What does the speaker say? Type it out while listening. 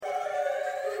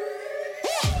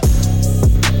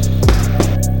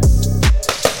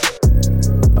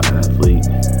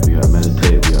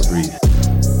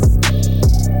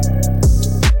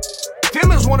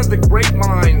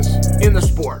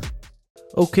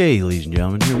Okay, ladies and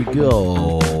gentlemen, here we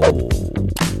go.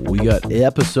 We got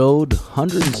episode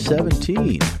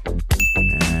 117,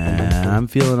 and I'm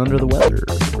feeling under the weather.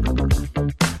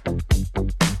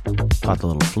 Got the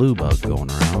little flu bug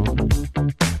going around,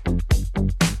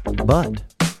 but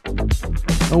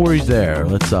no worries there.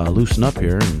 Let's loosen up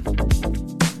here.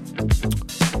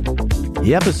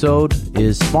 The episode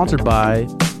is sponsored by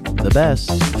the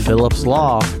best, Phillips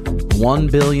Law. 1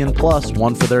 billion plus,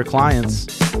 one for their clients.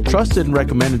 Trusted and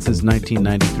recommended since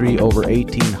 1993, over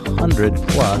 1,800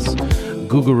 plus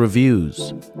Google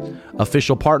reviews.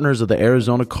 Official partners of the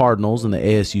Arizona Cardinals and the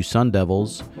ASU Sun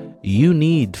Devils. You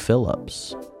need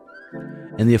Phillips.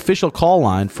 And the official call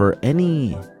line for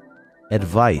any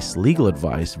advice, legal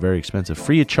advice, very expensive,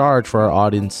 free of charge for our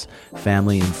audience,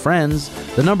 family, and friends.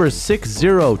 The number is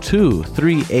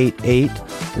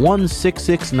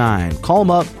 602-388-1669. Call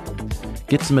them up,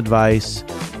 get some advice,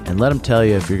 and let them tell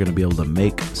you if you're going to be able to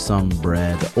make some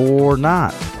bread or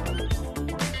not.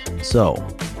 So,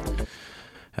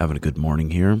 having a good morning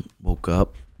here. Woke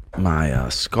up. My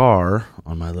scar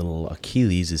on my little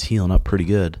Achilles is healing up pretty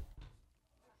good.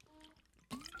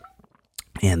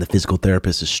 And the physical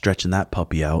therapist is stretching that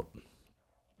puppy out.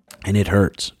 And it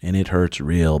hurts. And it hurts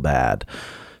real bad.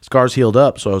 Scar's healed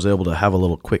up, so I was able to have a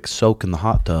little quick soak in the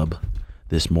hot tub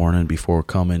this morning before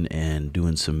coming and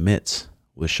doing some mitts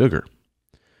with sugar.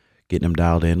 Getting him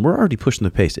dialed in. We're already pushing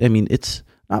the pace. I mean, it's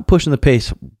not pushing the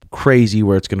pace crazy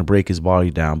where it's going to break his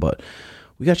body down, but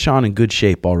we got Sean in good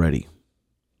shape already.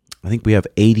 I think we have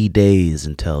 80 days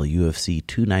until UFC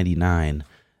 299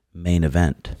 main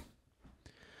event.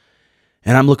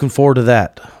 And I'm looking forward to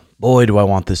that. Boy, do I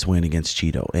want this win against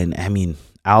Cheeto. And I mean,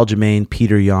 Aljamain,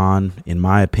 Peter Yan, in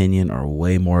my opinion, are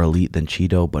way more elite than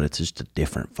Cheeto, but it's just a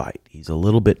different fight. He's a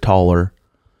little bit taller.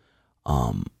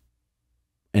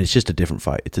 And it's just a different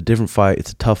fight. It's a different fight.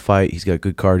 It's a tough fight. He's got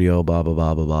good cardio, blah, blah,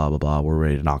 blah, blah, blah, blah, blah. We're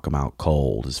ready to knock him out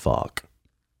cold as fuck.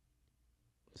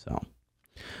 So,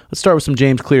 let's start with some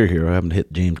James Clear here. I haven't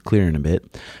hit James Clear in a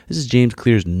bit. This is James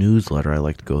Clear's newsletter I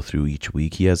like to go through each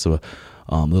week. He has a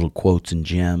little quotes and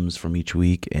gems from each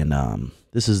week, and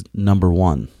this is number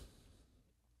 1.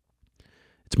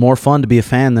 It's more fun to be a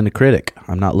fan than a critic.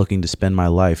 I'm not looking to spend my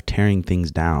life tearing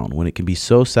things down when it can be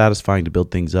so satisfying to build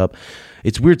things up.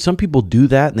 It's weird. Some people do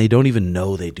that and they don't even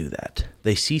know they do that.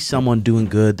 They see someone doing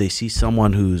good. They see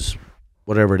someone who's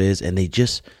whatever it is, and they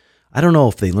just, I don't know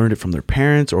if they learned it from their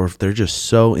parents or if they're just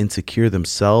so insecure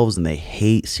themselves and they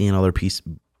hate seeing other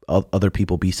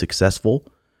people be successful.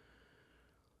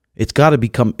 It's got to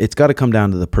come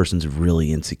down to the person's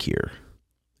really insecure.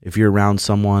 If you're around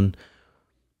someone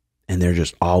and they're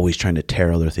just always trying to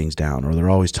tear other things down, or they're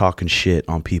always talking shit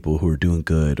on people who are doing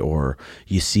good, or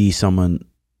you see someone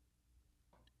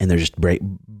and they're just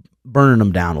burning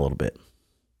them down a little bit.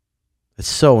 It's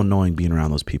so annoying being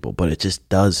around those people, but it just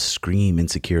does scream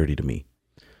insecurity to me.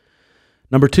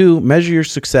 Number 2, measure your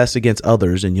success against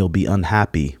others and you'll be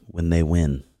unhappy when they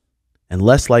win, and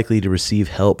less likely to receive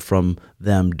help from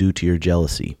them due to your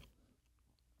jealousy.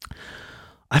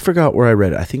 I forgot where I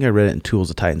read it. I think I read it in Tools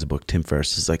of Titans, a book Tim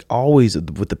Ferriss. It's like always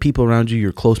with the people around you,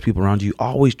 your close people around you,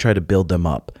 always try to build them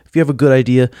up. If you have a good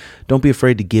idea, don't be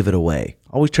afraid to give it away.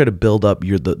 Always try to build up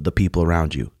the people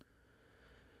around you.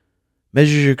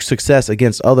 Measure your success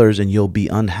against others and you'll be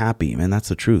unhappy. Man, that's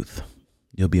the truth.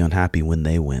 You'll be unhappy when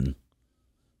they win.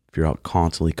 If you're out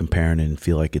constantly comparing and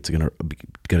feel like it's gonna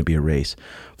be a race.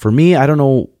 For me, I don't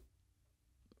know.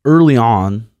 Early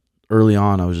on, I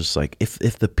was just like,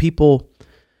 if the people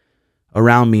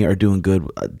around me are doing good,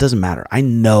 it doesn't matter. I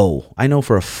know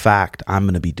for a fact I'm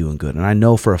going to be doing good, and I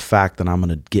know for a fact that I'm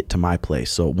going to get to my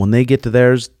place. So when they get to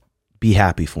theirs, be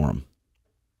happy for them.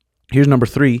 Here's number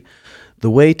 3. The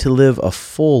way to live a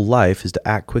full life is to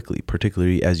act quickly,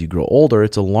 particularly as you grow older.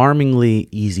 It's alarmingly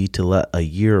easy to let a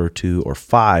year or 2 or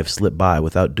 5 slip by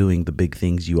without doing the big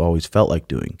things you always felt like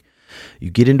doing. You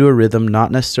get into a rhythm, not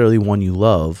necessarily one you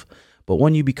love, but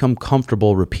one you become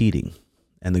comfortable repeating,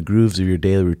 and the grooves of your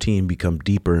daily routine become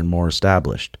deeper and more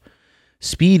established.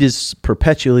 Speed is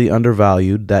perpetually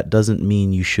undervalued. That doesn't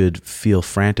mean you should feel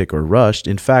frantic or rushed.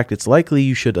 In fact, it's likely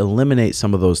you should eliminate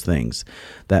some of those things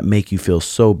that make you feel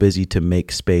so busy to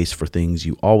make space for things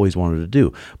you always wanted to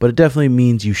do. But it definitely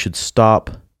means you should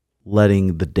stop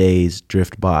letting the days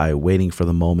drift by, waiting for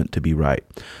the moment to be right.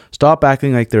 Stop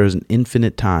acting like there is an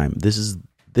infinite time.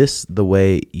 The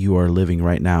way you are living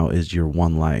right now is your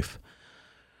one life.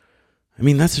 I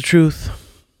mean, that's the truth.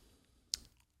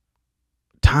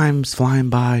 Time's flying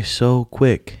by so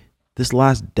quick. This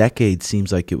last decade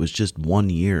seems like it was just 1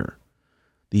 year.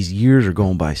 These years are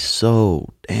going by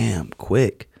so damn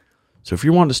quick. So if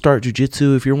you're wanting to start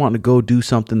jiu-jitsu, if you're wanting to go do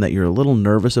something that you're a little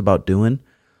nervous about doing,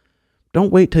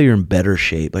 Don't wait till you're in better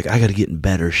shape. Like, I got to get in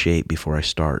better shape before I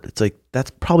start. It's like,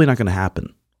 that's probably not going to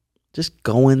happen. Just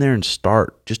go in there and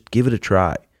start. Just give it a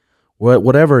try.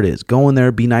 Whatever it is, go in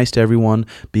there, be nice to everyone,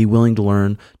 be willing to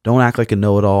learn. Don't act like a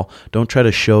know-it-all. Don't try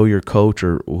to show your coach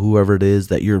or whoever it is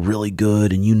that you're really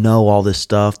good and you know all this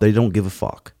stuff. They don't give a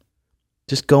fuck.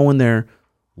 Just go in there,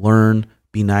 learn,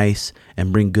 be nice,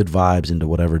 and bring good vibes into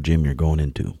whatever gym you're going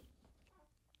into.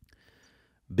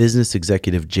 Business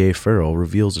executive Jay Farrell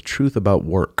reveals a truth about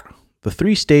work. The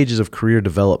 3 stages of career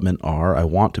development are: I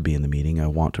want to be in the meeting, I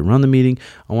want to run the meeting,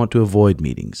 I want to avoid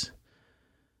meetings.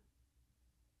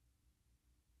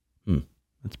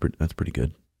 That's pretty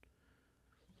good.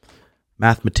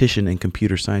 Mathematician and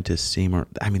computer scientist Seymour.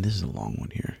 This is a long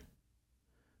one here.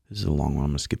 This is a long one.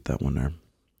 I'm going to skip that one there.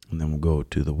 And then we'll go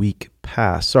to the week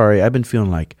past. Sorry, I've been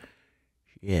feeling like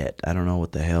shit. I don't know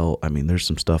what the hell. There's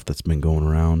some stuff that's been going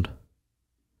around.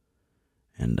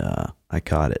 And I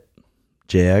caught it.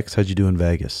 JX, how'd you do in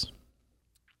Vegas?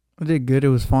 I did good. It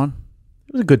was fun.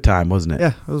 It was a good time, wasn't it?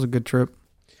 Yeah, it was a good trip.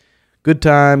 Good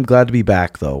time. Glad to be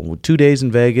back, though. 2 days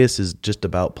in Vegas is just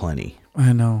about plenty.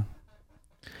 I know.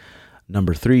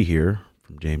 Number 3 here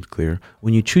from James Clear.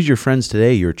 When you choose your friends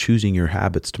today, you're choosing your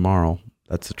habits tomorrow.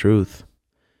 That's the truth.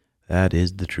 That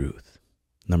is the truth.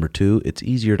 Number 2, it's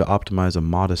easier to optimize a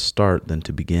modest start than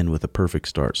to begin with a perfect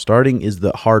start. Starting is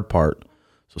the hard part.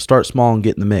 So start small and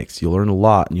get in the mix. You'll learn a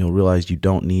lot and you'll realize you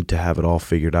don't need to have it all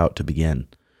figured out to begin.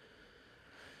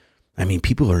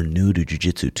 People are new to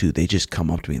jiu-jitsu too. They just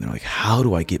come up to me and they're like, how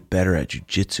do I get better at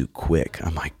jiu-jitsu quick?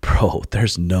 I'm like, bro,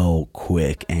 there's no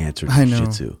quick answer to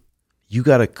jiu-jitsu. You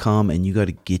got to come and you got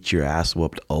to get your ass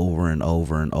whooped over and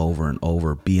over and over and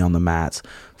over. Be on the mats,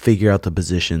 figure out the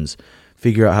positions,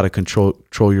 figure out how to control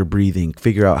your breathing,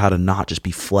 figure out how to not just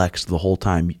be flexed the whole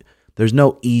time. There's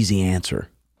no easy answer.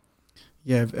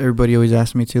 Yeah, everybody always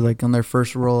asks me too, like on their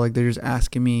first roll, like they're just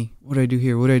asking me, what do I do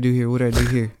here? What do I do here? What do I do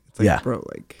here? It's like, yeah. Bro,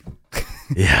 like...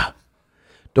 Yeah.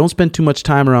 Don't spend too much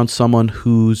time around someone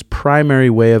whose primary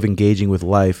way of engaging with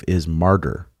life is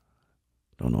martyr.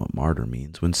 Don't know what martyr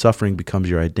means. When suffering becomes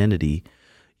your identity,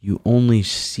 you only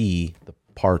see the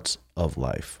parts of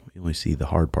life. You only see the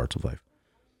hard parts of life.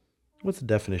 What's the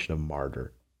definition of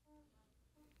martyr?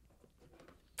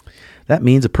 That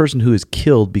means a person who is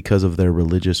killed because of their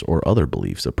religious or other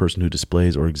beliefs, a person who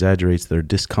displays or exaggerates their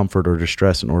discomfort or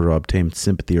distress in order to obtain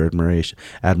sympathy or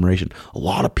admiration. A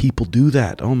lot of people do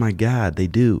that. Oh my God, they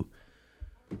do.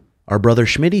 Our brother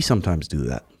Schmitty sometimes do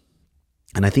that.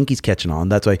 And I think he's catching on.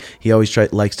 That's why he always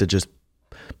likes to just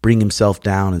bring himself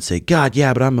down and say, God,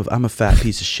 yeah, but I'm a fat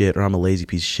piece of shit or I'm a lazy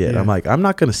piece of shit. Yeah. I'm like, I'm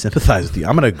not going to sympathize with you.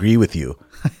 I'm going to agree with you.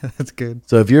 That's good.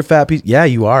 So if you're a fat piece, yeah,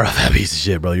 you are a fat piece of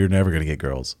shit, bro. You're never going to get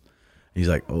girls. He's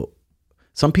like, oh,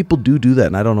 some people do that,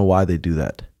 and I don't know why they do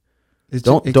that. It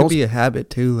could be a habit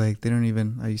too. Like they don't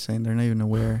even. Are you saying they're not even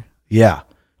aware? Yeah,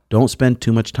 don't spend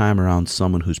too much time around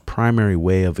someone whose primary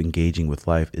way of engaging with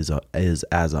life is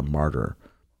as a martyr.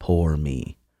 Poor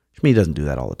me. Shmi doesn't do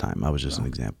that all the time. I was just an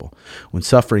example. When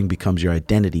suffering becomes your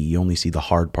identity, you only see the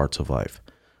hard parts of life.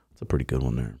 That's a pretty good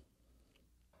one there.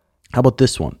 How about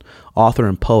this one? Author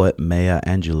and poet Maya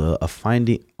Angelou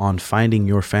on finding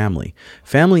your family.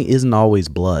 Family isn't always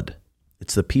blood.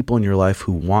 It's the people in your life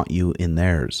who want you in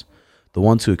theirs. The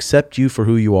ones who accept you for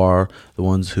who you are, the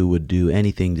ones who would do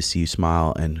anything to see you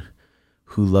smile and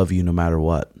who love you no matter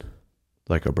what.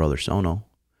 Like our brother Sono.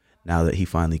 Now that he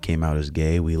finally came out as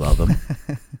gay, we love him.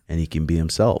 And he can be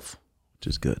himself, which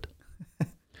is good.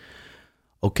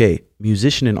 Okay,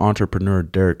 musician and entrepreneur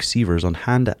Derek Sievers on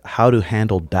how to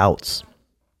handle doubts.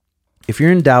 If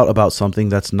you're in doubt about something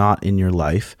that's not in your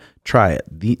life, try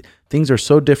it. Things are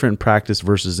so different in practice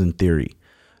versus in theory.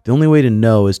 The only way to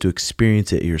know is to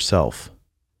experience it yourself.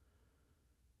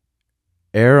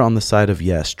 Err on the side of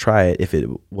yes. Try it. If it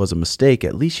was a mistake,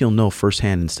 at least you'll know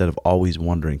firsthand instead of always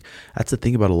wondering. That's the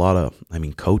thing about a lot of,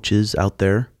 coaches out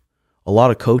there. A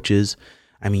lot of coaches,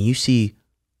 you see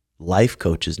life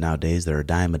coaches nowadays, they're a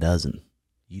dime a dozen.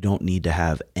 You don't need to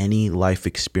have any life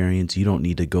experience. You don't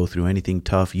need to go through anything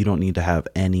tough. You don't need to have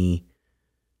any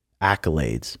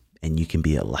accolades, and you can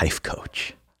be a life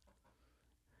coach.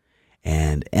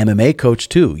 And MMA coach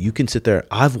too. You can sit there.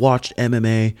 I've watched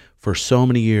MMA for so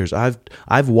many years. I've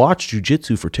watched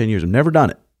jiu-jitsu for 10 years. I've never done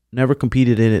it. Never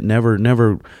competed in it.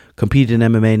 Never competed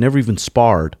in MMA. Never even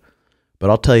sparred. But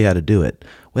I'll tell you how to do it.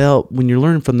 Well, when you're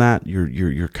learning from that,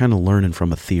 you're kind of learning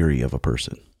from a theory of a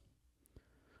person.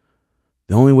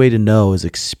 The only way to know is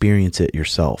experience it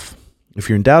yourself. If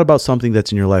you're in doubt about something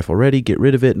that's in your life already, get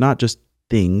rid of it, not just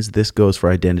things. This goes for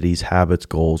identities, habits,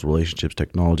 goals, relationships,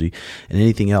 technology, and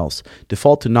anything else.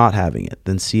 Default to not having it,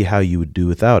 then see how you would do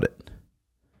without it.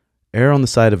 Err on the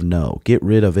side of no. Get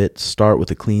rid of it. Start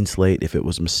with a clean slate. If it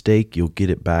was a mistake, you'll get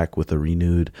it back with a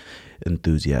renewed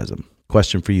enthusiasm.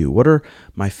 Question for you. What are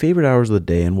my favorite hours of the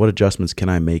day, and what adjustments can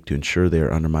I make to ensure they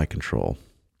are under my control?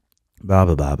 Blah,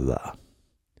 blah, blah, blah.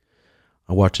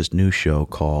 I watched this new show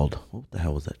called, what the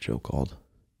hell was that show called?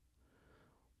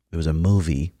 It was a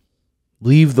movie,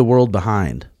 Leave the World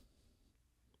Behind.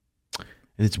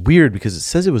 And it's weird because it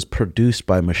says it was produced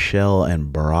by Michelle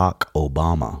and Barack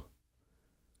Obama.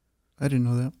 I didn't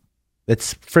know that.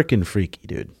 It's freaking freaky,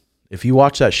 dude. If you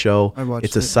watch that show,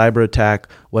 it's a cyber attack,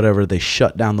 whatever. They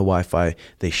shut down the Wi-Fi.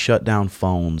 They shut down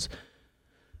phones.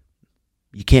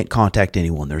 You can't contact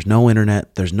anyone. There's no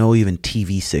internet. There's no even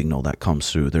TV signal that comes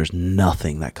through. There's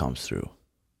nothing that comes through.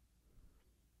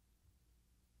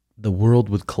 The world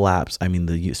would collapse. I mean,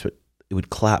 it would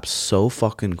collapse so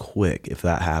fucking quick if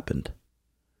that happened.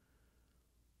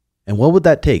 And what would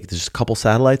that take? Just a couple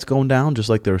satellites going down, just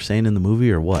like they were saying in the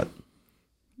movie, or what?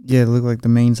 Yeah, it looked like the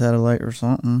main satellite or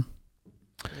something.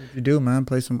 What would you do, man?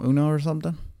 Play some Uno or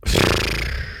something?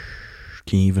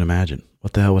 Can you even imagine?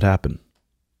 What the hell would happen?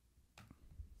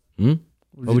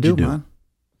 What would you do? Man?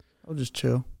 I'll just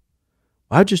chill.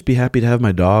 I'd just be happy to have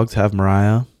my dogs, have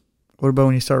Mariah. What about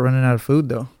when you start running out of food,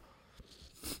 though?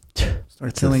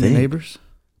 Start killing your neighbors?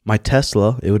 My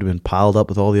Tesla, it would have been piled up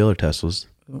with all the other Teslas.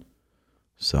 Oh.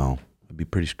 So I'd be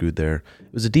pretty screwed there.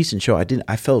 It was a decent show.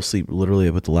 I fell asleep literally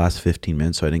with the last 15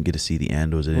 minutes, so I didn't get to see the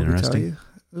end. Was it interesting?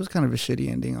 It was kind of a shitty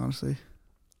ending, honestly.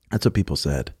 That's what people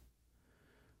said.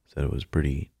 Said it was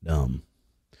pretty dumb.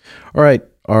 All right.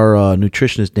 Our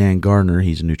nutritionist, Dan Gardner,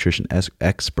 he's a nutrition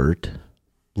expert,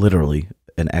 literally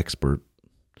an expert.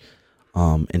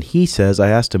 And he says, I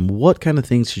asked him, what kind of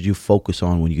things should you focus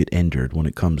on when you get injured when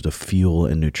it comes to fuel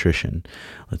and nutrition?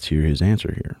 Let's hear his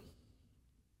answer here.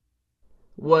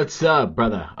 What's up,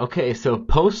 brother? Okay, so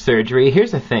post-surgery,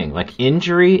 here's the thing. Like,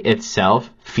 injury itself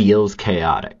feels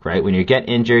chaotic, right? When you get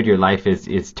injured, your life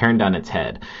is turned on its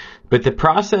head. But the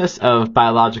process of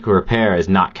biological repair is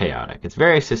not chaotic. It's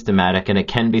very systematic, and it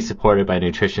can be supported by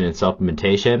nutrition and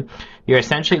supplementation. You're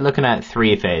essentially looking at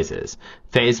 3 phases.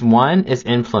 Phase 1 is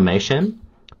inflammation.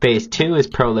 Phase 2 is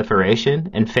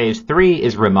proliferation, and phase 3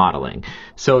 is remodeling.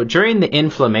 So during the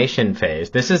inflammation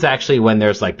phase, this is actually when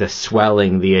there's like the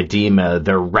swelling, the edema,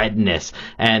 the redness,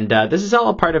 and this is all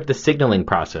a part of the signaling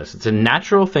process. It's a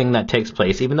natural thing that takes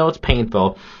place, even though it's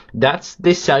painful. That's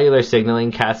the cellular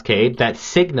signaling cascade that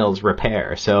signals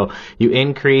repair. So you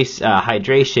increase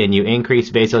hydration, you increase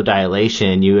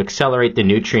vasodilation, you accelerate the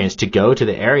nutrients to go to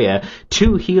the area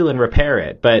to heal and repair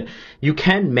it. But you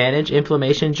can manage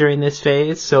inflammation during this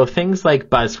phase. So things like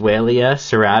Boswellia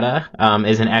serrata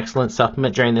is an excellent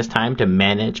supplement during this time to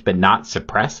manage but not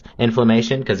suppress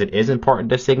inflammation, because it is important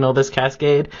to signal this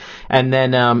cascade. And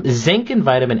then zinc and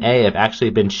vitamin A have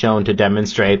actually been shown to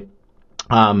demonstrate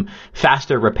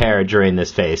faster repair during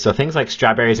this phase. So things like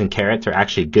strawberries and carrots are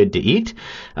actually good to eat.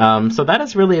 So that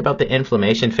is really about the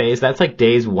inflammation phase. That's like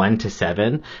days 1 to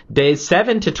 7. Days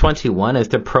 7 to 21 is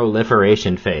the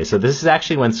proliferation phase. So this is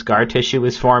actually when scar tissue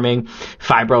is forming.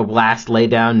 Fibroblasts lay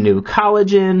down new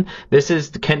collagen. This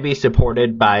can be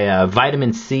supported by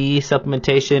vitamin C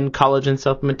supplementation, collagen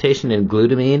supplementation, and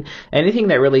glutamine. Anything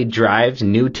that really drives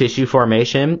new tissue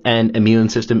formation and immune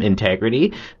system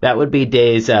integrity. That would be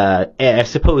days I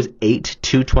suppose 8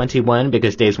 to 21,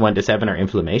 because days 1 to 7 are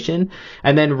inflammation.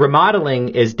 And then remodeling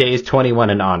is days 21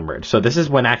 and onward. So this is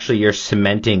when actually you're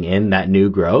cementing in that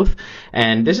new growth.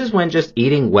 And this is when just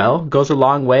eating well goes a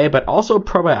long way, but also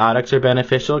probiotics are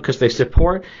beneficial because they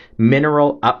support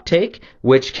mineral uptake,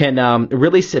 which can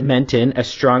really cement in a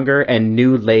stronger and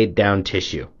new laid down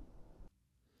tissue.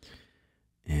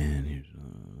 And here's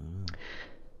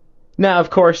now,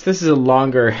 of course, this is a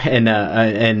longer and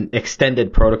an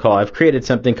extended protocol. I've created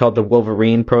something called the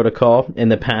Wolverine protocol in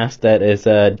the past that is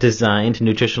designed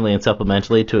nutritionally and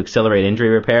supplementally to accelerate injury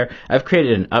repair. I've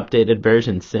created an updated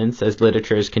version since, as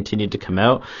literature has continued to come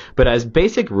out. But as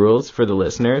basic rules for the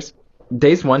listeners,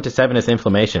 days 1 to 7 is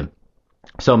inflammation.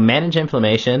 So manage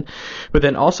inflammation, but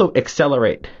then also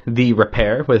accelerate the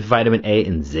repair with vitamin A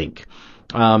and zinc.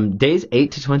 Days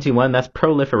 8 to 21, that's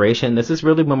proliferation. This is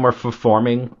really when we're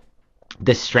performing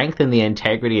the strength and the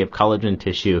integrity of collagen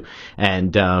tissue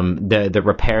and the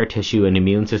repair tissue and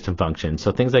immune system function.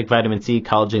 So things like vitamin C,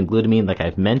 collagen, glutamine, like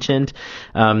I've mentioned.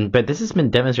 But this has been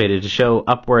demonstrated to show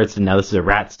upwards, and now this is a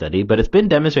rat study, but it's been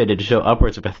demonstrated to show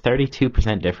upwards of a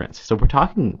 32% difference. So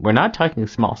we're not talking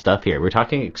small stuff here. We're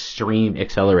talking extreme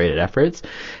accelerated efforts.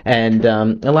 And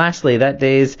lastly, that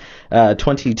days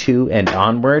 22 and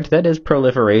onward, that is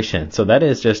proliferation. So that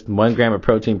is just 1 gram of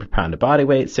protein per pound of body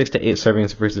weight, 6 to 8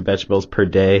 servings of fruits and vegetables, meals per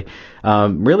day,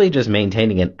 really just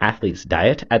maintaining an athlete's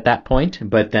diet at that point.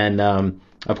 But then,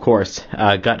 of course,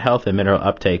 gut health and mineral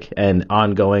uptake and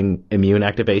ongoing immune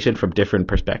activation from different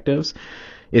perspectives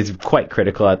is quite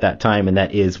critical at that time, and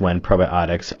that is when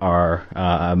probiotics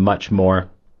are much more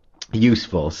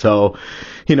useful. So,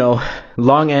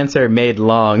 long answer made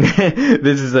long.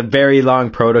 This is a very long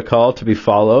protocol to be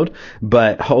followed,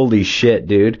 but holy shit,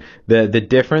 dude. The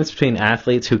difference between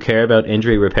athletes who care about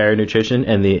injury repair nutrition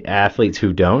and the athletes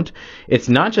who don't, it's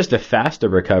not just a faster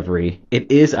recovery,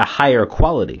 it is a higher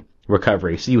quality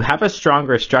recovery. So you have a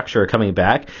stronger structure coming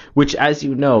back, which, as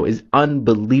you know, is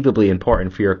unbelievably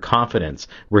important for your confidence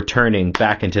returning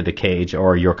back into the cage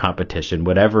or your competition,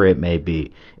 whatever it may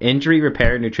be. Injury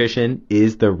repair nutrition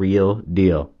is the real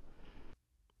deal.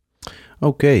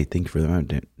 Okay, thank you for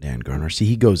that, Dan Garner. See,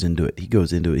 he goes into it. He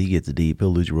gets deep.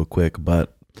 He'll lose you real quick,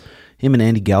 but him and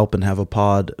Andy Galpin have a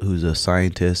pod who's a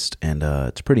scientist, and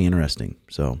it's pretty interesting.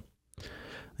 So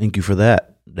thank you for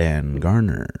that, Dan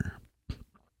Garner.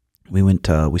 We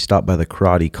stopped by the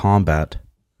Karate Combat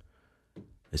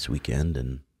this weekend,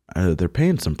 and they're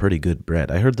paying some pretty good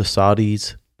bread. I heard the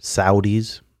Saudis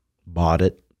bought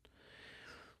it.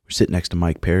 We're sitting next to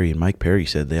Mike Perry, and Mike Perry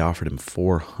said they offered him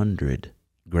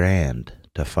 $400,000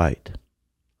 to fight.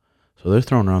 So they're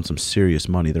throwing around some serious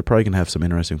money. They're probably going to have some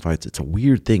interesting fights. It's a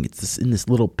weird thing. It's in this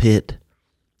little pit.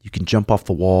 You can jump off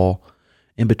the wall.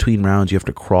 In between rounds, you have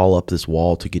to crawl up this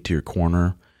wall to get to your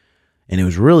corner. And it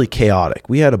was really chaotic.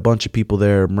 We had a bunch of people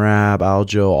there, Mrab,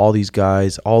 Aljo, all these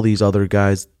guys, all these other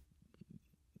guys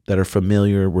that are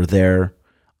familiar were there,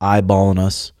 eyeballing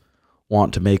us,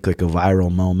 wanting to make like a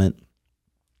viral moment.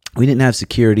 We didn't have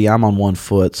security. I'm on one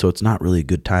foot, so it's not really a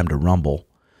good time to rumble.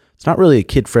 It's not really a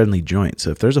kid-friendly joint.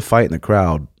 So if there's a fight in the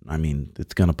crowd, I mean,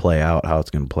 it's going to play out how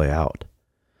it's going to play out.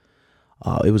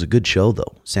 It was a good show,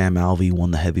 though. Sam Alvey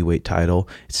won the heavyweight title.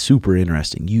 It's super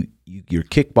interesting. You're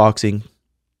kickboxing.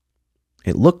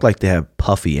 It looked like they have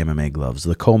puffy MMA gloves.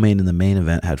 The co-main in the main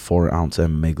event had 4-ounce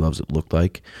MMA gloves, it looked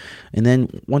like. And then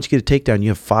once you get a takedown, you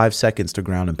have 5 seconds to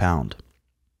ground and pound.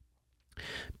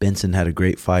 Benson had a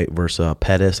great fight versus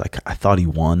Pettis. I thought he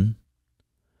won,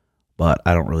 but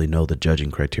I don't really know the judging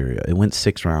criteria. It went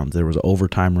 6 rounds. There was an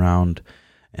overtime round,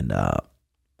 and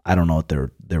I don't know what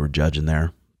they were judging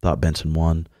there. Thought Benson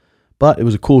won, but it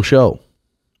was a cool show.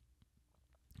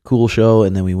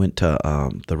 And then we went to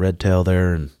the Red Tail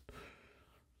there and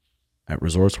at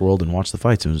Resorts World and watched the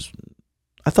fights.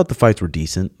 I thought the fights were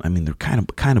decent. I mean, they're kind of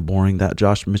boring. That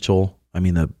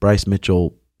the Bryce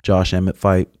Mitchell, Josh Emmett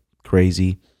fight,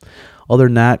 crazy. Other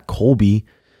than that, Colby,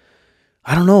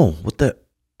 I don't know what the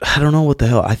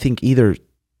hell. I think either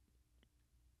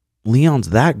Leon's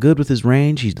that good with his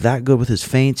range, he's that good with his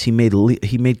feints. He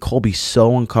made Colby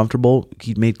so uncomfortable.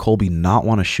 He made Colby not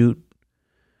want to shoot.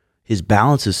 His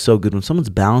balance is so good. When someone's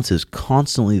balance is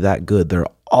constantly that good, they're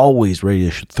always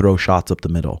ready to throw shots up the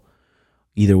middle,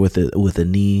 either with a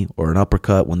knee or an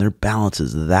uppercut. When their balance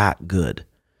is that good,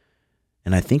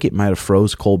 and I think it might have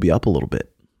froze Colby up a little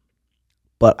bit.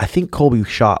 But I think Colby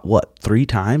shot 3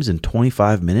 times in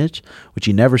 25 minutes, which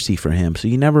you never see for him. So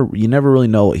you never really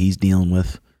know what he's dealing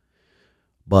with.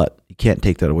 But you can't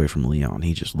take that away from Leon.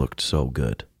 He just looked so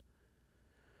good.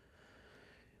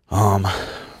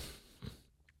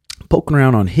 Poking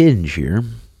around on Hinge here,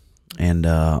 and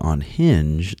on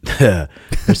Hinge, there's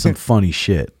some funny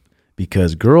shit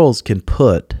because girls can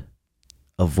put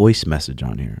a voice message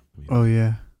on here. Oh,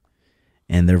 yeah.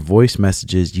 And their voice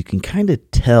messages, you can kind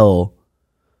of tell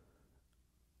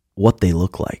what they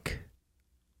look like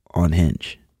on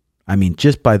Hinge. I mean,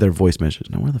 just by their voice messages.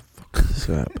 Now, where the fuck is this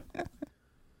app?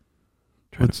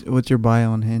 What's your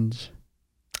bio on Hinge?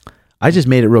 I just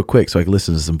made it real quick so I could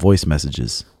listen to some voice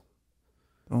messages.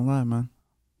 Don't lie, man.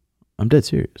 I'm dead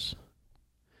serious.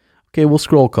 Okay, we'll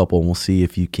scroll a couple and we'll see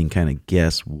if you can kind of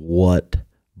guess what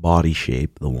body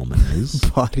shape the woman is.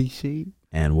 Body shape?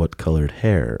 And what colored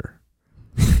hair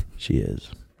she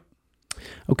is.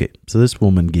 Okay, so this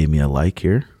woman gave me a like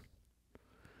here.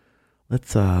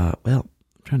 Let's, I'm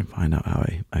trying to find out how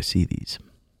I see these.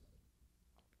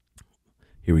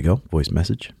 Here we go, voice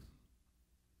message.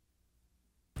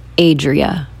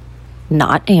 Adria,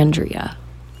 not Andrea.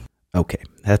 Okay,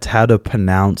 that's how to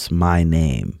pronounce my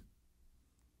name.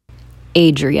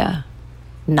 Adria,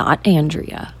 not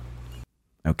Andrea.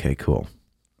 Okay, cool.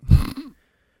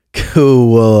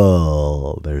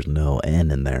 Cool. There's no N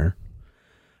in there.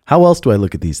 How else do I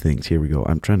look at these things? Here we go.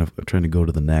 I'm trying to go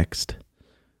to the next.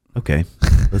 Okay,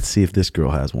 let's see if this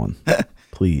girl has one.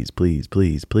 Please, please,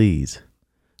 please, please.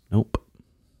 Nope.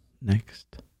 Next.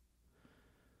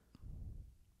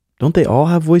 Don't they all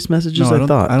have voice messages? No, I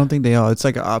thought. I don't think they all. It's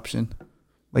like an option.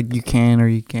 Like you can or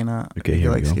you cannot. Okay, you here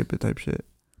we like go. skip it type shit.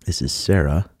 This is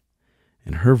Sarah,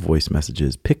 and her voice message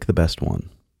is, pick the best one.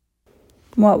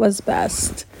 What was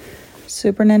best?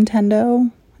 Super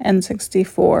Nintendo,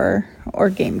 N64, or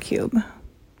GameCube?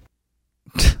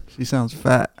 She sounds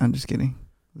fat. I'm just kidding.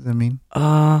 What does that mean?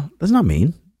 That's not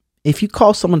mean. If you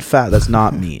call someone fat, that's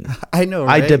not mean. I know,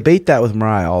 right? I debate that with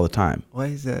Mariah all the time. Why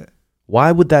is that?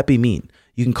 Why would that be mean?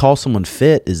 You can call someone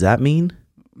fit. Is that mean?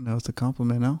 No, it's a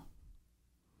compliment, no?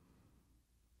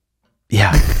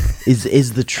 Yeah.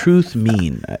 Is the truth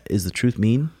mean? Is the truth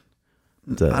mean?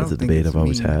 It's I don't a think debate it's I've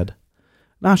always mean. had.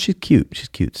 No, she's cute. She's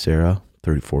cute, Sarah,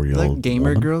 34-year-old. Like gamer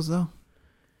woman. girls, though?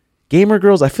 Gamer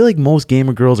girls, I feel like most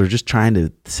gamer girls are just trying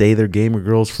to say they're gamer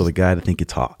girls for the guy to think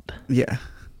it's hot. Yeah.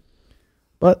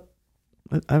 But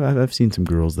I've seen some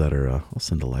girls that are, I'll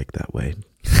send a like that way.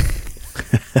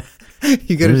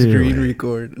 You got to Really? screen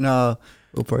record. No,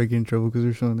 we'll probably get in trouble because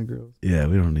we're showing the girls. Yeah,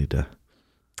 we don't need to.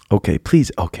 Okay,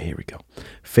 please. Okay, here we go.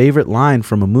 Favorite line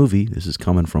from a movie. This is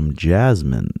coming from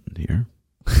Jasmine here.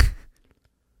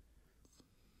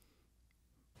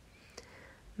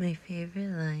 My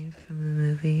favorite line from a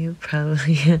movie would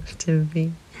probably have to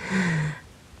be,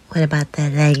 what about the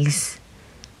legs?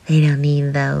 They don't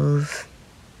need those.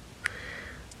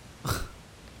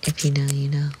 If you know, you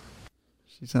know.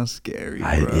 She sounds scary,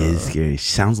 It bro. is scary.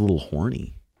 She sounds a little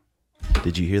horny.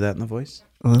 Did you hear that in the voice?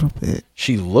 A little bit.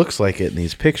 She looks like it in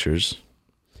these pictures.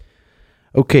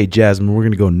 Okay, Jasmine, we're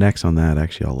going to go next on that.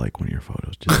 Actually, I'll like one of your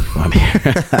photos. Just fun here.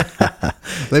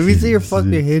 Let me see your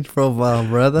fucking Hinge profile,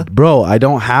 brother. Bro, I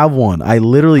don't have one. I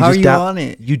literally How just are you on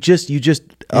it? You just You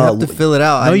have to fill it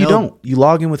out. No, I you know. don't. You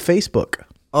log in with Facebook.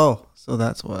 Oh, so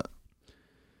that's what.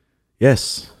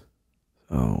 Yes.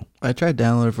 Oh. I tried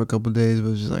downloading it for a couple of days, but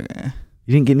it was just like,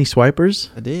 You didn't get any swipers?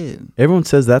 I did. Everyone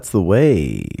says that's the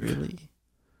way. Really?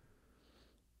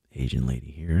 Asian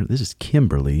lady here. This is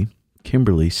Kimberly.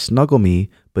 Kimberly, snuggle me,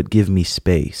 but give me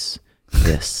space.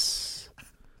 Yes.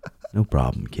 No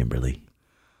problem, Kimberly.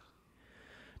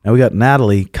 Now we got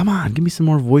Natalie. Come on, give me some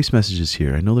more voice messages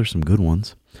here. I know there's some good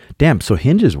ones. Damn, so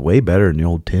Hinge is way better than the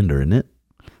old Tinder, isn't it?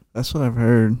 That's what I've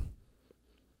heard.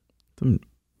 Some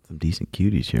decent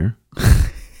cuties here.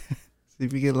 See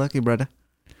if you get lucky, brother.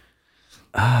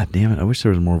 Ah, damn it. I wish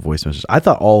there was more voice messages. I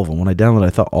thought all of them. When I downloaded, I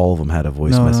thought all of them had a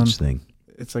voice No, message thing.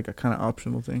 It's like a kind of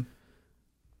optional thing.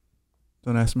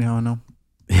 Don't ask me how I know.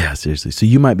 Yeah, seriously. So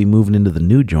you might be moving into the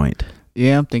new joint.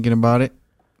 Yeah, I'm thinking about it.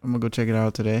 I'm going to go check it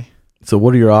out today. So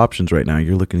what are your options right now?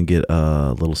 You're looking to get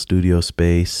a little studio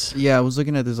space. Yeah, I was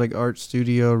looking at this like art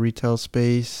studio, retail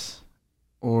space,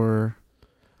 or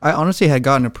I honestly had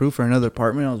gotten approved for another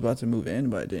apartment. I was about to move in,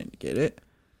 but I didn't get it.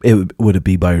 Would it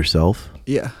be by yourself?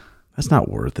 Yeah. That's not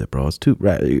worth it, bro. It's too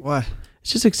right. Why?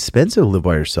 It's just expensive to live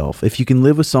by yourself. If you can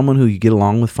live with someone who you get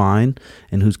along with fine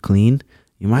and who's clean,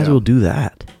 you might as well do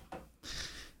that.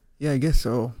 Yeah, I guess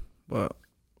so. But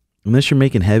Unless you're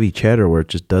making heavy cheddar where it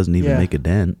just doesn't even make a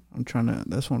dent.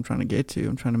 that's what I'm trying to get to.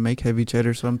 I'm trying to make heavy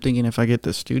cheddar. So I'm thinking if I get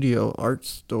the studio art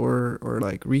store or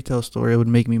like retail store, it would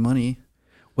make me money.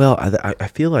 Well, I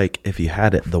feel like if you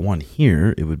had the one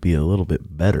here, it would be a little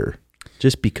bit better.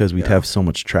 Just because we'd have so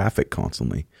much traffic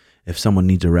constantly. If someone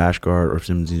needs a rash guard or if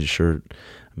someone needs a shirt,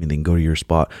 I mean, they can go to your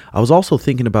spot. I was also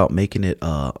thinking about making it,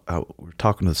 we're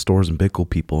talking to the Stores and Bickle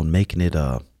people and making it,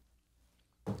 what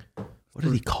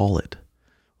did he call it?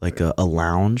 Like a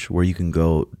lounge where you can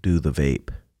go do the vape.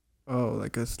 Oh,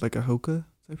 like a hookah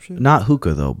type shit? Not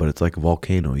hookah though, but it's like a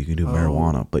volcano. You can do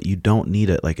marijuana, but you don't need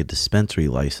it like a dispensary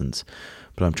license.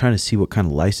 But I'm trying to see what kind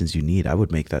of license you need. I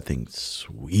would make that thing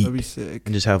sweet. That'd be sick.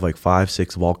 And just have like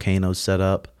 5-6 volcanoes set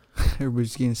up.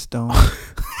 Everybody's getting stoned.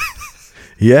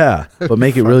 Yeah, but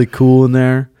make it really cool in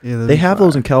there. Yeah, they have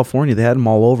those in California. They had them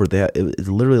all over. It's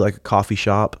literally like a coffee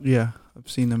shop. Yeah,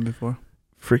 I've seen them before.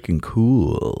 Freaking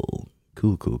cool.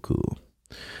 Cool.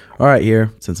 All right,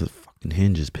 here, since the fucking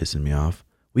Hinge is pissing me off,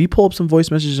 will you pull up some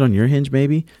voice messages on your Hinge,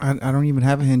 maybe? I don't even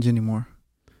have a Hinge anymore.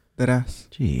 That ass.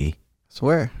 Gee.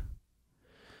 Swear.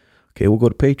 Okay, we'll go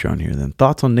to Patreon here then.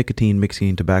 Thoughts on nicotine,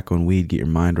 mixing tobacco and weed, get your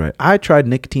mind right. I tried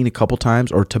nicotine a couple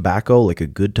times, or tobacco, like a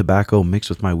good tobacco mixed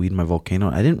with my weed and my volcano.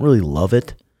 I didn't really love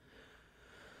it.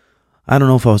 I don't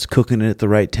know if I was cooking it at the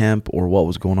right temp or what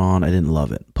was going on. I didn't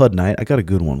love it. Pud night, I got a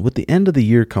good one. With the end of the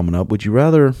year coming up, would you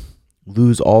rather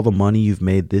lose all the money you've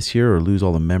made this year or lose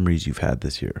all the memories you've had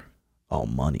this year? Oh,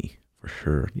 money, for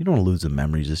sure. You don't want to lose the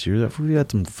memories this year. We had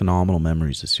some phenomenal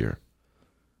memories this year.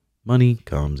 Money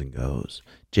comes and goes.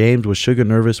 James, was Sugar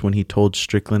nervous when he told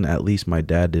Strickland, at least my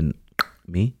dad didn't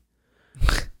me?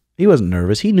 He wasn't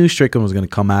nervous. He knew Strickland was going to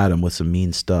come at him with some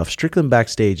mean stuff. Strickland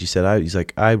backstage, he said, I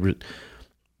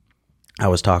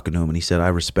was talking to him and he said, I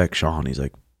respect Sean. He's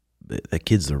like, that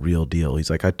kid's the real deal. He's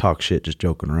like, I talk shit just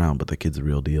joking around, but the kid's the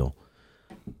real deal.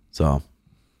 So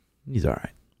he's all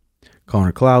right.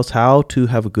 Connor Klaus, how to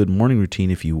have a good morning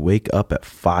routine if you wake up at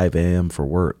 5 a.m. for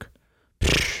work.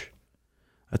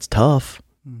 That's tough,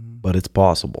 but it's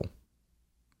possible.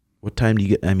 What time do you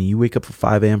get? I mean, you wake up at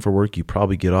 5 a.m. for work, you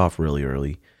probably get off really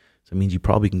early. So it means you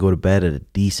probably can go to bed at a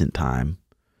decent time.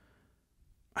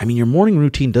 I mean, your morning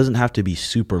routine doesn't have to be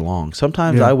super long.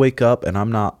 Sometimes I wake up and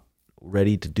I'm not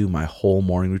ready to do my whole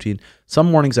morning routine.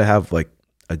 Some mornings I have like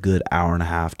a good hour and a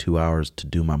half, 2 hours to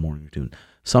do my morning routine.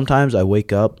 Sometimes I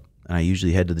wake up and I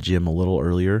usually head to the gym a little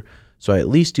earlier. So I at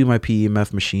least do my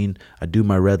PEMF machine. I do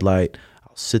my red light.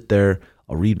 I'll sit there.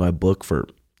 I'll read my book for,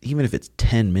 even if it's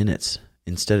 10 minutes,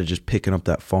 instead of just picking up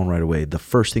that phone right away. The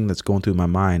first thing that's going through my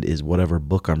mind is whatever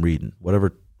book I'm reading,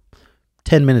 whatever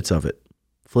 10 minutes of it,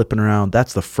 flipping around.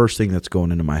 That's the first thing that's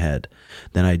going into my head.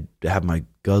 Then I have my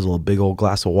guzzle a big old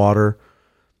glass of water,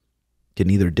 can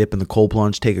either dip in the cold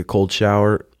plunge, take a cold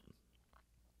shower,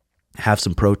 have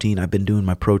some protein. I've been doing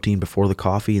my protein before the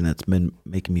coffee, and that's been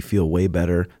making me feel way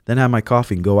better. Then have my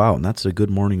coffee and go out, and that's a good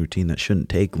morning routine that shouldn't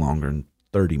take longer than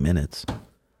 30 minutes.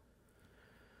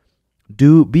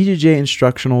 Do BJJ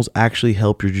instructionals actually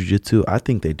help your jiu-jitsu? I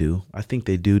think they do. I think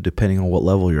they do, depending on what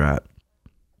level you're at.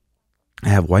 I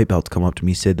have white belts come up to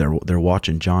me, said they're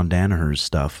watching John Danaher's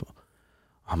stuff.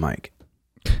 I'm like,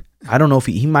 I don't know if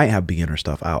he might have beginner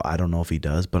stuff. I don't know if he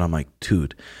does, but I'm like,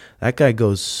 dude, that guy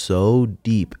goes so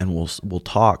deep and will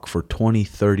talk for 20,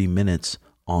 30 minutes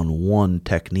on one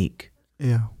technique.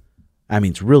 Yeah. I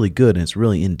mean, it's really good and it's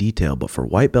really in detail, but for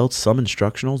white belts, some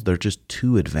instructionals, they're just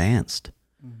too advanced.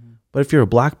 Mm-hmm. But if you're a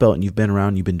black belt and you've been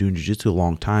around, you've been doing jiu-jitsu a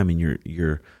long time, and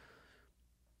you're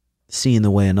seeing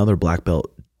the way another black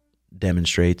belt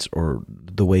demonstrates, or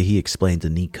the way he explains a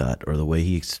knee cut, or the way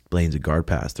he explains a guard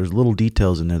pass, there's little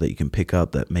details in there that you can pick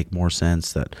up that make more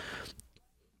sense, that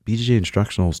BJJ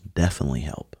instructionals definitely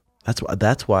help.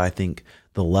 That's why I think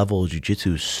the level of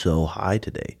jiu-jitsu is so high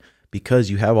today, because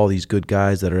you have all these good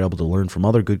guys that are able to learn from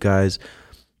other good guys,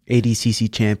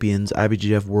 ADCC champions,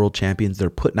 IBJJF world champions. They're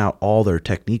putting out all their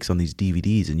techniques on these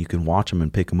DVDs, and you can watch them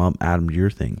and pick them up, add them to your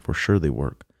thing. For sure they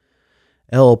work.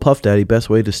 LL Puff Daddy, best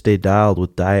way to stay dialed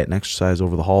with diet and exercise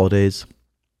over the holidays?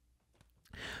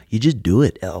 You just do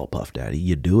it, LL Puff Daddy.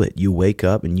 You do it. You wake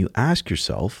up and you ask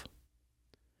yourself,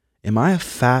 am I a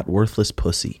fat, worthless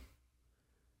pussy?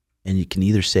 And you can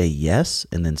either say yes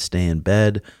and then stay in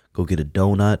bed, go get a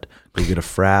donut, go get a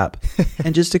frap,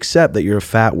 and just accept that you're a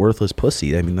fat, worthless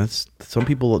pussy. I mean, that's, some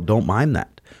people don't mind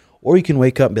that. Or you can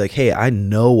wake up and be like, hey, I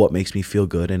know what makes me feel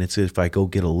good, and it's if I go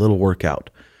get a little workout.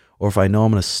 Or if I know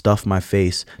I'm going to stuff my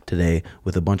face today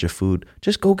with a bunch of food,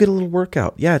 just go get a little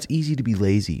workout. Yeah, it's easy to be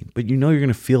lazy, but you know you're going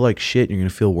to feel like shit and you're going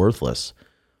to feel worthless.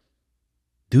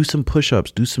 Do some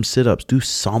push-ups, do some sit-ups, do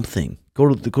something.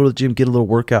 Go to the gym, get a little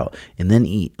workout, and then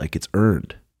eat like it's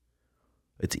earned.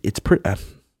 It's pretty.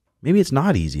 Maybe it's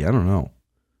not easy. I don't know,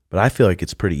 but I feel like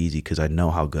it's pretty easy because I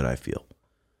know how good I feel.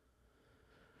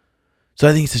 So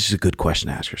I think it's just a good question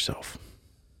to ask yourself.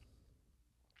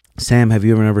 Sam, have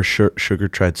you ever sugar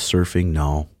tried surfing?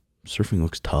 No. Surfing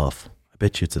looks tough. I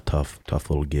bet you it's a tough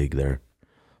little gig there.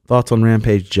 Thoughts on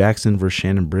Rampage Jackson versus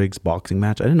Shannon Briggs boxing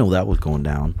match? I didn't know that was going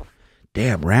down.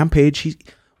 Damn, Rampage,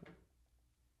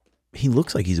 he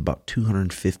looks like he's about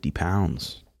 250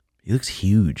 pounds. He looks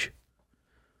huge.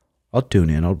 I'll tune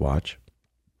in. I'll watch.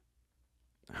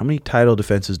 How many title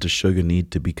defenses does Sugar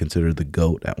need to be considered the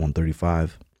GOAT at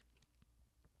 135?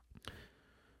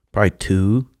 Probably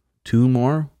two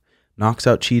more. Knocks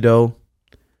out Cheeto.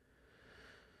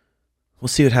 We'll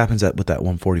see what happens with that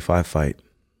 145 fight.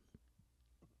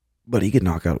 But he could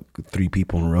knock out 3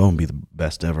 people in a row and be the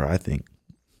best ever, I think.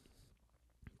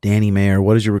 Danny Mayer,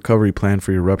 what is your recovery plan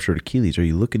for your ruptured Achilles? Are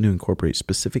you looking to incorporate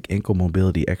specific ankle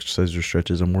mobility exercises or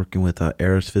stretches? I'm working with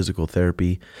Eris Physical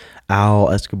Therapy.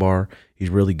 Al Escobar, he's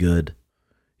really good.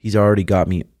 He's already got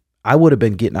me. I would have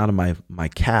been getting out of my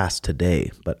cast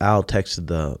today, but Al texted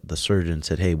the surgeon and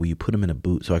said, hey, will you put him in a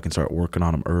boot so I can start working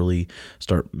on him early,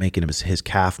 start making his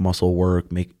calf muscle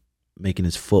work, making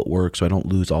his foot work so I don't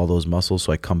lose all those muscles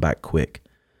so I come back quick.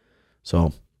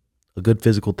 So a good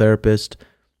physical therapist.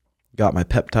 Got my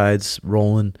peptides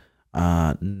rolling.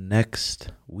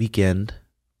 Next weekend,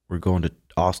 we're going to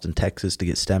Austin, Texas to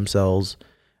get stem cells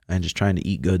and just trying to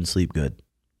eat good and sleep good.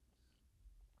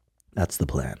 That's the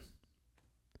plan.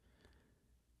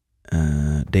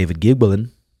 David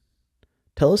Gigbelin,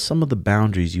 tell us some of the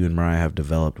boundaries you and Mariah have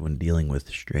developed when dealing with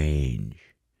strange.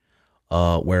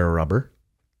 Wear a rubber.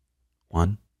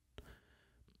 1.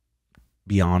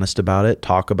 Be honest about it.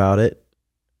 Talk about it.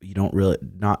 You don't really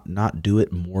not do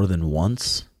it more than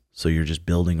once. So you're just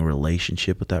building a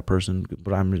relationship with that person,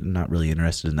 but I'm not really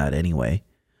interested in that anyway.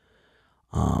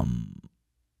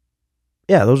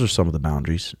 Yeah, those are some of the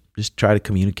boundaries. Just try to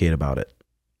communicate about it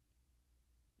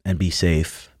and be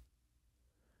safe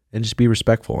and just be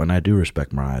respectful. And I do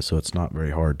respect Mariah, so it's not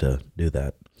very hard to do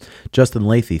that. Justin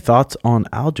Lathy, thoughts on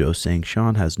Aljo saying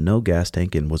Sean has no gas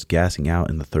tank and was gassing out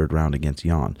in the third round against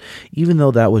Jan. Even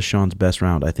though that was Sean's best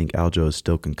round, I think Aljo is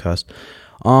still concussed.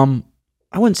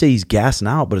 I wouldn't say he's gassing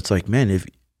out, but it's like, man,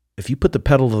 if you put the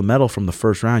pedal to the metal from the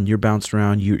first round, you're bounced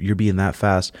around, you're being that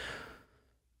fast.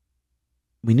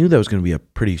 We knew that was going to be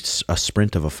a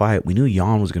sprint of a fight. We knew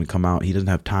Jan was going to come out. He doesn't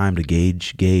have time to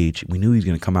gauge. We knew he was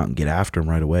going to come out and get after him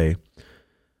right away.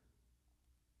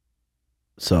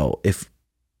 So if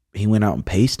he went out and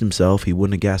paced himself, he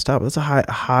wouldn't have gassed out. But that's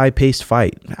a high-paced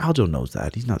fight. Aljo knows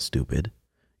that. He's not stupid.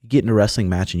 You get in a wrestling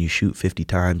match and you shoot 50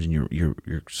 times and you're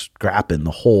scrapping the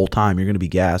whole time. You're going to be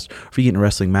gassed. If you get in a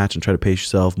wrestling match and try to pace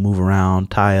yourself, move around,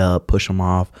 tie up, push them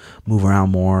off, move around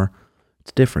more,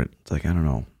 it's different. It's like, I don't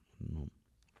know.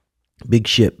 Big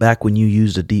shit. Back when you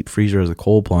used a deep freezer as a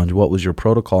cold plunge, what was your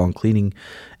protocol on cleaning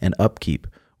and upkeep?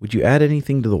 Would you add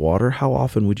anything to the water? How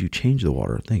often would you change the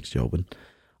water? Thanks, Jobin.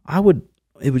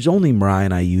 It was only Mariah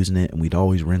and I using it, and we'd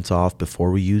always rinse off before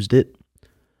we used it.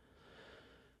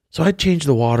 So I'd change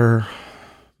the water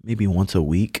maybe once a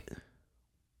week,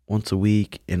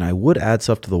 and I would add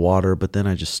stuff to the water, but then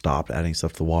I just stopped adding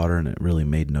stuff to the water, and it really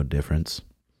made no difference.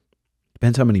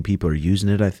 Depends how many people are using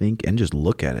it, I think, and just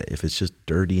look at it. If it's just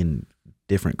dirty and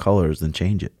different colors, then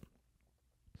change it.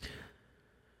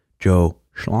 Joe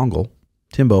Schlongel.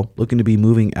 Timbo, looking to be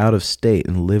moving out of state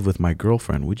and live with my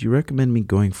girlfriend. Would you recommend me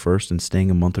going first and staying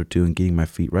a month or two and getting my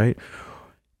feet right?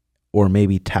 Or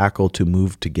maybe tackle to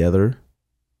move together?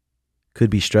 Could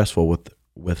be stressful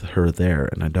with her there,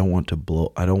 and I don't want it to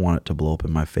blow up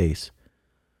in my face.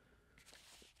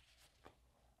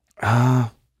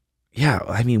 Yeah,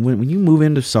 I mean, when you move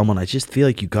into someone, I just feel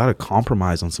like you got to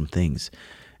compromise on some things.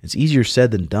 It's easier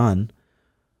said than done,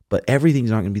 but everything's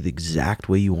not going to be the exact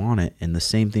way you want it, and the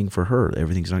same thing for her.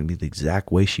 Everything's not going to be the exact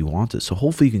way she wants it. So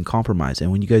hopefully you can compromise.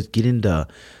 And when you guys get into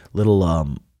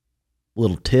little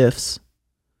tiffs,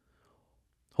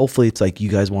 hopefully it's like you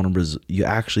guys you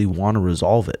actually want to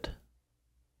resolve it,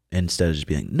 instead of just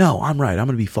being, no, I'm right. I'm going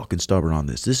to be fucking stubborn on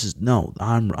this.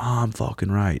 I'm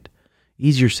fucking right.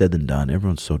 Easier said than done.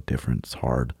 Everyone's so different. It's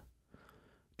hard.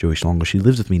 Joey Schlongel, she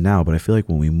lives with me now, but I feel like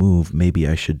when we move, maybe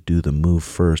I should do the move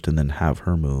first and then have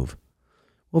her move.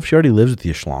 Well, if she already lives with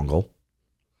you, Schlongel,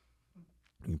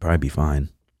 you'd probably be fine.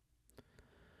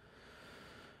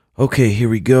 Okay, here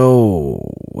we go.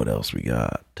 What else we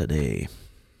got today?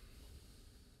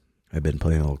 I've been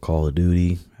playing a little Call of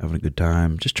Duty, having a good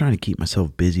time. Just trying to keep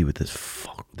myself busy with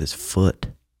this foot.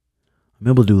 I'm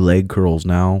able to do leg curls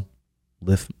now.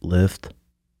 Lift.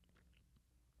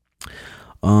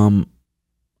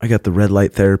 I got the red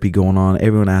light therapy going on.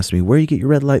 Everyone asks me, where you get your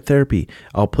red light therapy?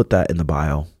 I'll put that in the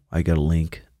bio. I got a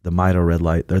link. The Mito red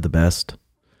light, they're the best.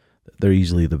 They're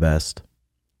easily the best.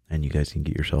 And you guys can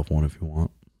get yourself one if you want.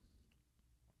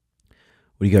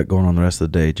 What do you got going on the rest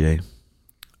of the day, Jay?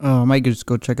 I might just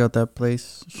go check out that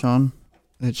place, Sean,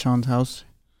 at Sean's house.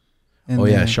 And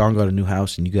yeah, Sean got a new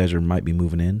house and you guys might be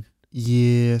moving in.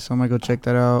 Yeah, so I might go check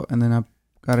that out. And then I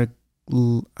don't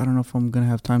know if I'm going to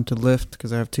have time to lift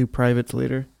because I have 2 privates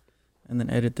later and then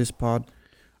edit this pod.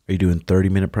 Are you doing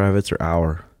 30-minute privates or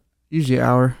hour? Usually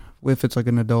hour. If it's like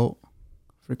an adult.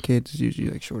 For kids, it's usually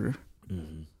like shorter.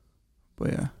 Mm-hmm.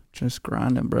 But yeah, just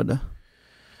grinding, brother.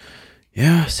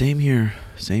 Yeah, same here.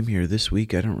 This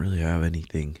week, I don't really have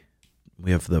anything.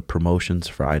 We have the Promotions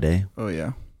Friday. Oh,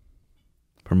 yeah.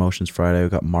 Promotions Friday. We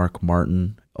got Mark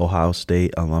Martin, Ohio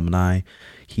State alumni.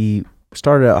 He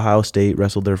started at Ohio State,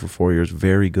 wrestled there for 4 years.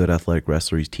 Very good athletic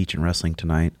wrestler. He's teaching wrestling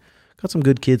tonight. Got some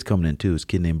good kids coming in, too. This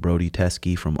kid named Brody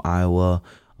Teskey from Iowa.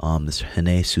 This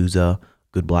Hene Souza,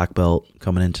 good black belt,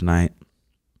 coming in tonight.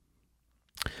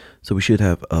 So we should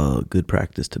have a good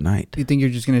practice tonight. Do you think you're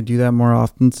just going to do that more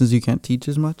often since you can't teach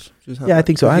as much? Yeah, I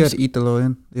think so. You had to eat the low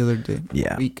end the other day.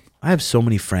 Yeah. Week. I have so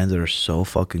many friends that are so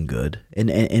fucking good.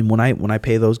 And when I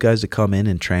pay those guys to come in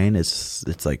and train, it's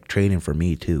like training for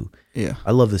me too. Yeah.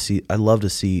 I love to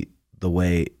see the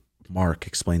way Mark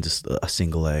explains a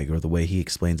single leg or the way he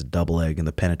explains a double leg and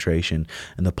the penetration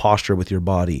and the posture with your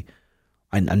body.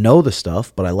 I know the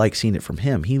stuff, but I like seeing it from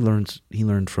him. He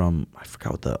learned from, I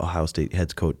forgot what the Ohio State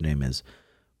head coach name is,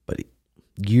 but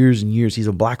years and years, he's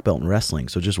a black belt in wrestling.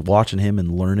 So just watching him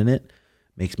and learning it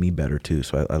makes me better too.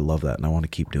 So I love that, and I want to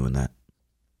keep doing that.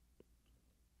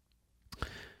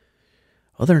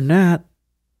 Other than that,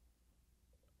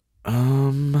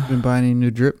 been buying any new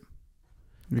drip?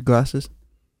 Your glasses?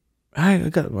 I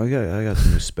got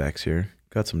some new specs here.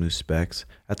 Got some new specs.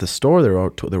 At the store, there were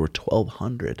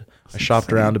 1,200. I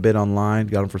shopped around a bit online,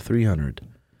 got them for 300.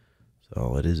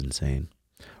 So it is insane.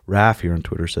 Raf here on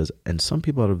Twitter says, and some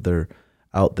people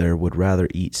out there would rather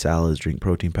eat salads, drink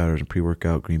protein powders, and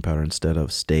pre-workout green powder instead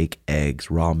of steak,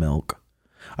 eggs, raw milk.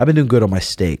 I've been doing good on my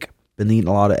steak. Been eating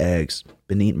a lot of eggs.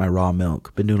 Been eating my raw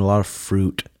milk. Been doing a lot of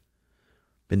fruit.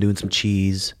 Been doing some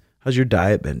cheese. How's your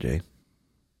diet been, Jay?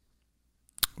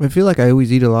 I feel like I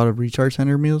always eat a lot of recharge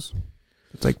center meals.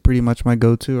 It's like pretty much my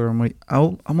go-to. Or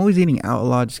I'm always eating out a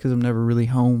lot just because I'm never really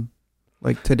home.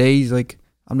 Like today's like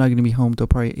I'm not gonna be home till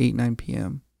probably 8-9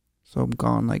 p.m. So I'm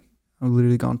gone. Like I'm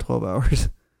literally gone 12 hours.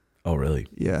 Oh, really?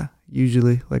 Yeah.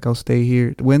 Usually, like I'll stay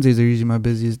here. Wednesdays are usually my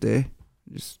busiest day.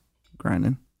 Just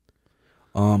grinding.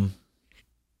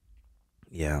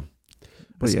 Yeah.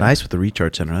 But It's yeah. nice with the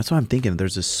recharge center. That's what I'm thinking.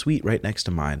 There's a suite right next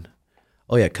to mine.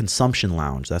 Oh, yeah, consumption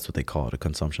lounge. That's what they call it, a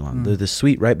consumption lounge. The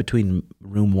suite right between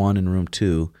room 1 and room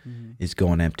 2 is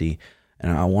going empty.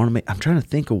 And I'm trying to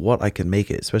think of what I can make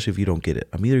it, especially if you don't get it.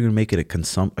 I'm either going to make it a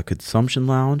consumption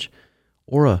lounge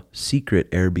or a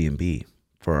secret Airbnb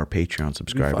for our Patreon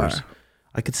subscribers. Fire.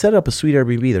 I could set up a sweet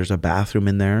Airbnb. There's a bathroom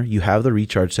in there. You have the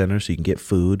recharge center so you can get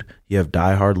food. You have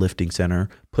Die Hard lifting center.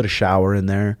 Put a shower in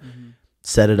there.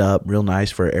 Set it up real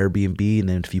nice for Airbnb. And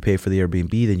then if you pay for the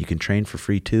Airbnb, then you can train for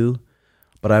free too.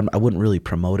 But I wouldn't really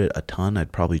promote it a ton.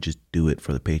 I'd probably just do it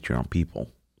for the Patreon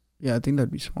people. Yeah, I think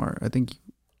that'd be smart. I think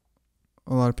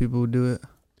a lot of people would do it.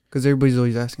 Because everybody's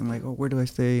always asking, like, oh, where do I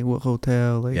stay? What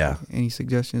hotel? Like, any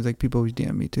suggestions? Like, people always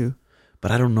DM me, too.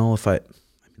 But I don't know if I mean,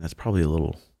 that's probably a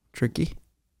little tricky.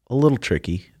 A little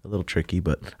tricky,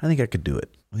 but I think I could do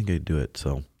it.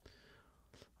 So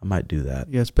I might do that.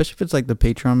 Yeah, especially if it's like the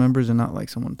Patreon members and not like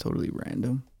someone totally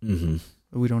random. Mm-hmm.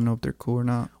 We don't know if they're cool or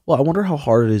not. Well, I wonder how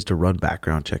hard it is to run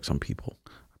background checks on people.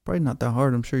 Probably not that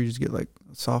hard. I'm sure you just get like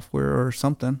software or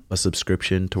something. A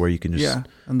subscription to where you can just... Yeah,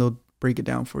 and they'll break it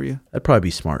down for you. That'd probably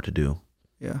be smart to do.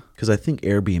 Yeah. Because I think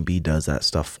Airbnb does that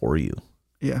stuff for you.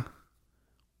 Yeah.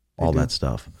 All that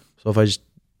stuff. So if I just...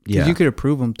 Yeah. Because you could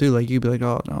approve them too. Like, you'd be like,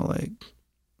 oh, no, like,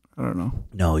 I don't know.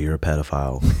 No, you're a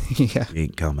pedophile. Yeah. You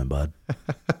ain't coming, bud.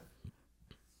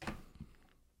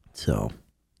 So...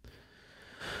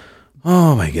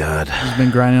 Oh, my God. You've been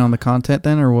grinding on the content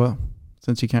then, or what?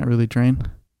 Since you can't really train?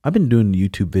 I've been doing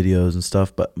YouTube videos and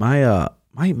stuff, but my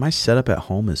setup at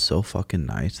home is so fucking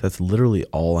nice. That's literally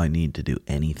all I need to do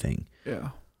anything. Yeah.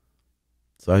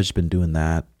 So I've just been doing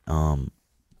that. And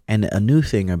a new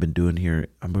thing I've been doing here,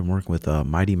 I've been working with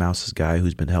Mighty Mouse's guy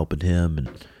who's been helping him,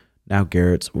 and now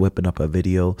Garrett's whipping up a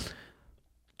video.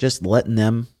 Just letting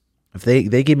them, if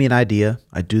they give me an idea,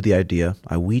 I do the idea.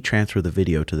 We transfer the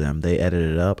video to them. They edit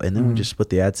it up, and then we just split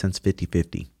the AdSense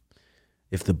 50-50.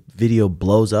 If the video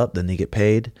blows up, then they get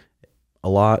paid a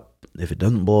lot. If it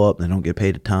doesn't blow up, they don't get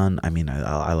paid a ton. I mean,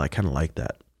 I kind of like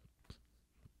that.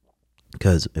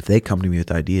 Because if they come to me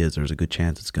with ideas, there's a good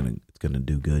chance it's gonna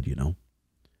do good, you know.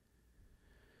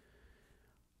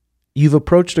 You've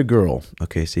approached a girl.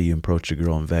 Okay, say you approached a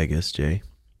girl in Vegas, Jay,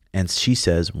 and she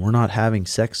says, "We're not having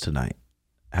sex tonight."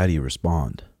 How do you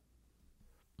respond?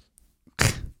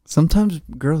 Sometimes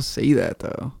girls say that,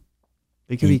 though.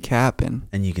 They could be capping.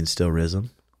 And you can still riz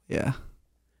them? Yeah.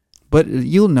 But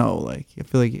you'll know, like, I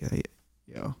feel like,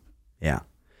 yo. Yeah.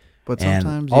 But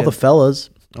sometimes, and all the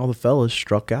fellas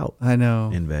struck out. I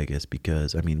know. In Vegas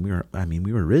because, we were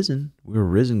risen. We were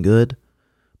risen good.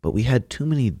 But we had too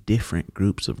many different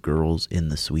groups of girls in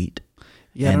the suite.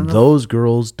 Yeah, and those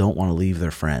girls don't want to leave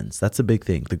their friends. That's a big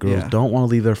thing. The girls don't want to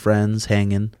leave their friends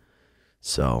hanging.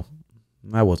 So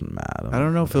I wasn't mad. I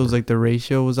don't know if it was like the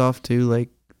ratio was off too. Like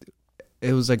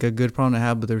it was like a good problem to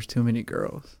have, but there was too many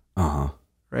girls.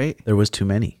 Right? There was too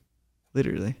many.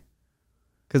 Literally.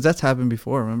 Because that's happened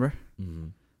before, remember? Mm-hmm.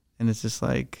 And it's just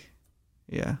like,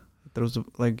 yeah. There was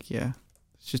like, yeah.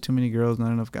 It's just too many girls,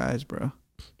 not enough guys, bro.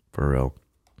 For real.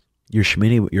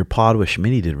 Your pod with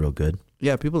Schmitty did real good.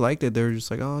 Yeah, people liked it. They were just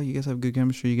like, oh, you guys have good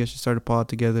chemistry. You guys should start a pod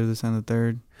together, this and the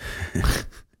third.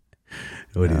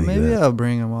 What do you think maybe of that? I'll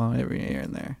bring them on every here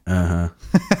and there.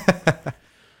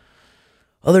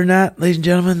 Other than that, ladies and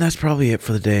gentlemen, that's probably it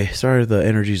for the day. Sorry the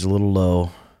energy's a little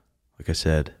low. Like I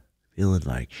said, feeling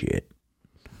like shit.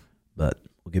 But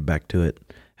we'll get back to it.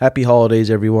 Happy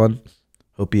holidays, everyone.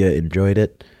 Hope you enjoyed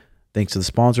it. Thanks to the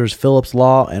sponsors, Phillips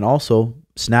Law, and also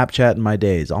Snapchat in my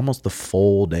days, almost the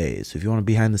full days. If you want to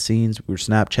behind the scenes, we're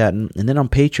Snapchatting. And then on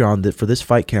Patreon, that for this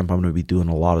fight camp, I'm going to be doing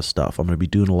a lot of stuff. I'm going to be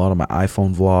doing a lot of my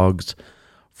iPhone vlogs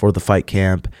for the fight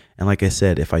camp. And like I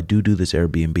said, if I do this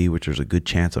Airbnb, which there's a good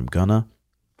chance I'm gonna,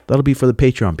 that'll be for the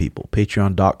Patreon people.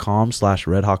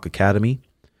 Patreon.com/RedHawk Academy.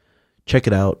 Check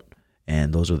it out.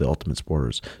 And those are the ultimate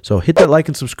sporters. So hit that like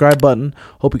and subscribe button.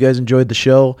 Hope you guys enjoyed the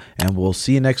show, and we'll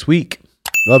see you next week.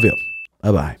 Love you.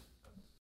 Bye-bye.